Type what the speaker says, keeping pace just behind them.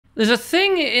There's a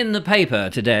thing in the paper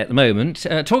today at the moment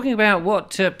talking about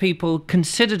what people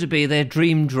consider to be their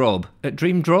dream job.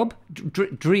 Dream job?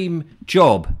 Dream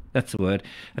job. That's the word.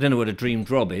 I don't know what a dream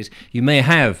job is. You may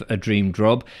have a dream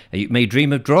job. You may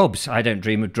dream of jobs. I don't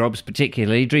dream of jobs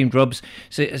particularly. Dream jobs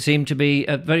seem to be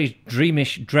a very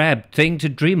dreamish, drab thing to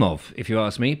dream of, if you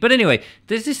ask me. But anyway,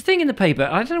 there's this thing in the paper.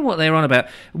 I don't know what they're on about.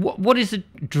 What is a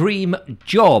dream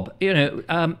job? You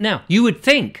know, now, you would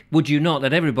think, would you not,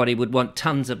 that everybody would want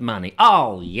tons of money.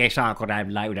 Oh, yes, I could have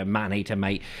a load of money to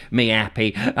make me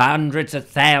happy. Hundreds of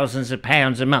thousands of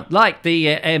pounds a month. Like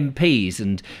the MPs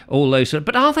and all those sort of...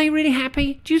 But are they really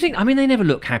happy? Do you think? I mean, they never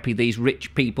look happy, these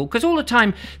rich people, because all the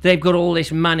time they've got all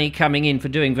this money coming in for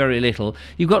doing very little.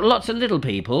 You've got lots of little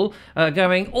people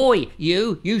going, oi,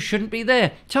 you shouldn't be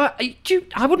there. So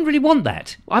I wouldn't really want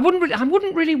that. I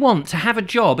wouldn't really want to have a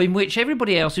job in which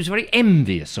everybody else is very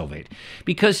envious of it,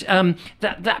 because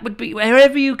that would be,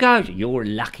 wherever you go, you're a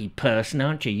lucky person,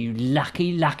 aren't you? You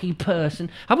lucky person.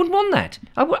 I wouldn't want that.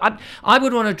 I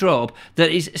would want a job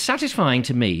that is satisfying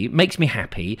to me, makes me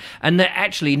happy, and that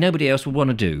actually nobody else would want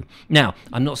to do. Now,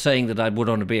 I'm not saying that I would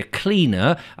want to be a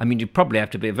cleaner. I mean, you'd probably have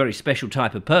to be a very special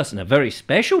type of person, a very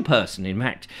special person, in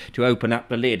fact, to open up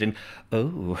the lid and,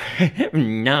 oh,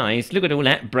 nice, look at all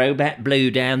that Brobat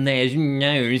blue down there.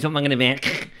 No, something going to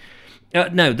be...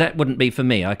 no, that wouldn't be for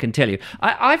me, I can tell you.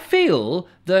 I feel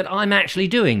that I'm actually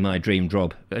doing my dream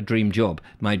job, my dream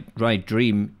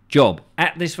job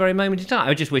at this very moment in time.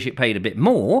 I just wish it paid a bit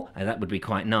more, and that would be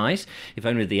quite nice. If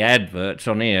only the adverts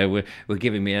on here were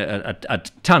giving me a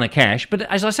ton of cash. But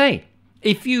as I say,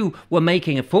 if you were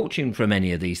making a fortune from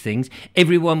any of these things,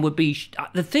 everyone would be...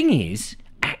 The thing is...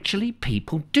 Actually,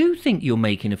 people do think you're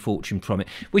making a fortune from it,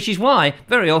 which is why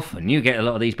very often you get a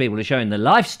lot of these people who are showing the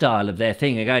lifestyle of their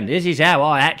thing and going, this is how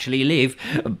I actually live,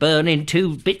 burning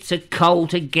 2 bits of coal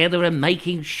together and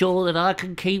making sure that I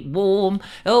can keep warm.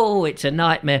 Oh, it's a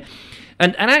nightmare.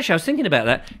 And actually, I was thinking about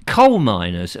that. Coal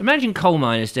miners. Imagine coal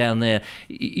miners down there.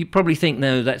 You probably think,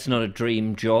 no, that's not a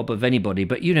dream job of anybody.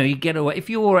 But, you know, you get away. If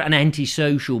you're an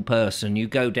antisocial person, you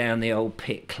go down the old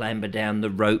pit, clamber down the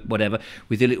rope, whatever,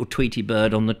 with your little Tweety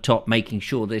bird on the top, making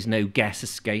sure there's no gas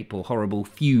escape or horrible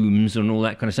fumes and all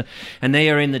that kind of stuff. And they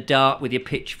are in the dark with your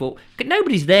pitchfork.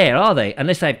 Nobody's there, are they?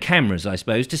 Unless they have cameras, I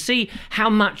suppose, to see how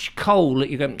much coal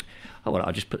that you're going... Oh, well,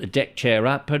 I'll just put the deck chair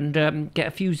up and get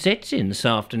a few Zs in this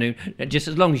afternoon. Just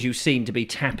as long as you seem to be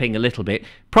tapping a little bit.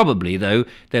 Probably, though,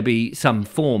 there'll be some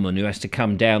foreman who has to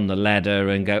come down the ladder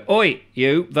and go, oi,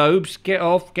 you, Vobes, get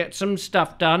off, get some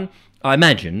stuff done. I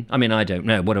imagine. I mean, I don't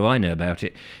know. What do I know about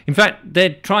it? In fact,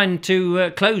 they're trying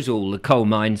to close all the coal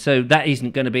mines, so that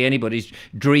isn't going to be anybody's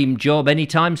dream job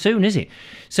anytime soon, is it?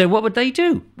 So what would they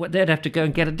do? They'd have to go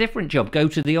and get a different job. Go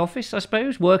to the office, I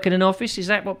suppose? Work in an office? Is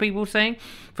that what people are saying?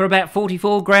 For about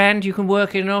 44 grand, you can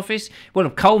work in an office? Well, a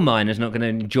coal miner's not going to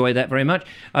enjoy that very much.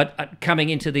 Coming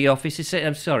into the office, is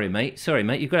I'm sorry, mate.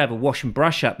 You've got to have a wash and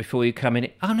brush up before you come in.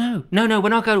 Oh, no.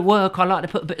 When I go to work, I like to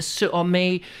put a bit of soot on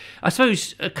me. I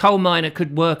suppose a coal miner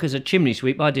could work as a chimney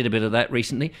sweep. I did a bit of that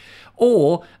recently.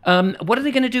 Or what are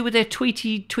they going to do with their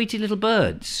tweety little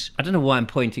birds? I don't know why I'm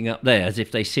pointing up there as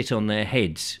if they sit on their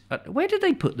heads. Where did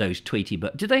they put those tweety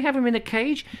birds? Did they have them in a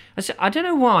cage? I don't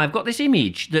know why. I've got this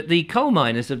image that the coal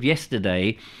miners of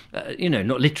yesterday,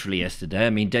 not literally yesterday, I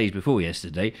mean days before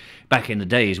yesterday, back in the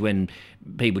days when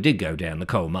people did go down the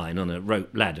coal mine on a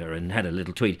rope ladder and had a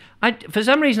little tweet. For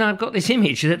some reason, I've got this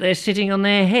image that they're sitting on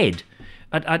their head.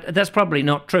 That's probably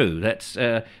not true. That's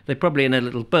they're probably in a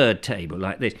little bird table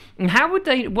like this. And how would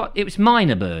they? It was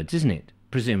miner birds, isn't it?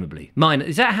 Presumably,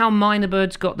 is that how miner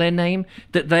birds got their name?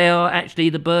 That they are actually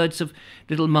the birds of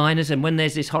little miners, and when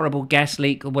there's this horrible gas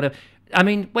leak or whatever. I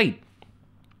mean, wait.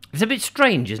 It's a bit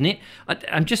strange, isn't it?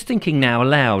 I'm just thinking now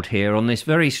aloud here on this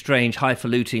very strange,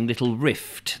 highfalutin little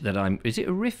rift that I'm... Is it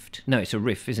a rift? No, it's a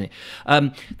riff, isn't it?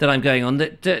 That I'm going on.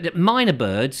 That miner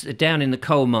birds down in the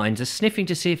coal mines are sniffing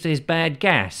to see if there's bad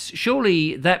gas.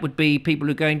 Surely that would be people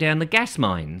who are going down the gas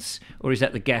mines. Or is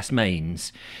that the gas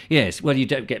mains? Yes, well, you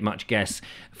don't get much gas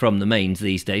from the mains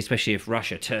these days, especially if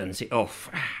Russia turns it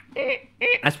off.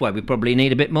 That's why we probably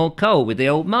need a bit more coal with the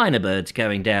old miner birds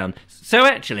going down. So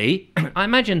actually, I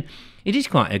imagine it is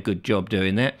quite a good job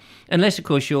doing that. Unless, of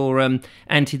course, you're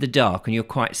anti the dark and you're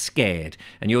quite scared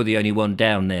and you're the only one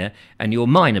down there and your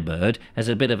miner bird has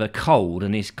a bit of a cold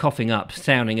and is coughing up,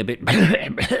 sounding a bit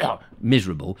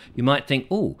miserable. You might think,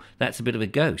 oh, that's a bit of a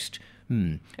ghost.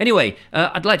 Anyway,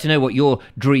 I'd like to know what your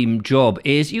dream job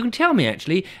is. You can tell me,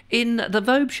 actually, in the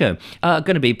Vobes Show.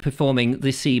 Going to be performing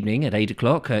this evening at 8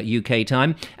 o'clock UK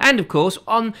time. And, of course,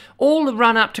 on all the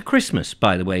run-up to Christmas,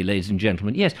 by the way, ladies and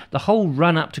gentlemen. Yes, the whole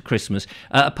run-up to Christmas,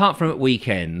 apart from at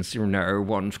weekends. You know,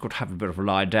 one's got to have a bit of a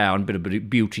lie down, a bit of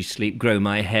beauty sleep, grow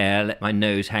my hair, let my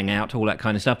nose hang out, all that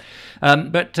kind of stuff.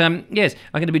 But, yes,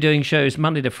 I'm going to be doing shows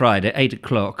Monday to Friday, 8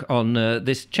 o'clock on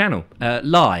this channel,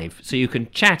 live. So you can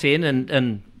chat in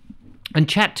and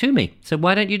chat to me. So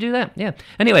why don't you do that? Yeah.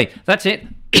 Anyway, that's it.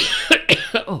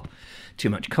 Oh, too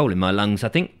much coal in my lungs, I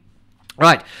think.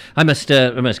 Right, I must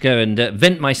go and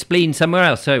vent my spleen somewhere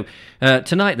else. So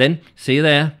tonight then, see you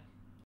there.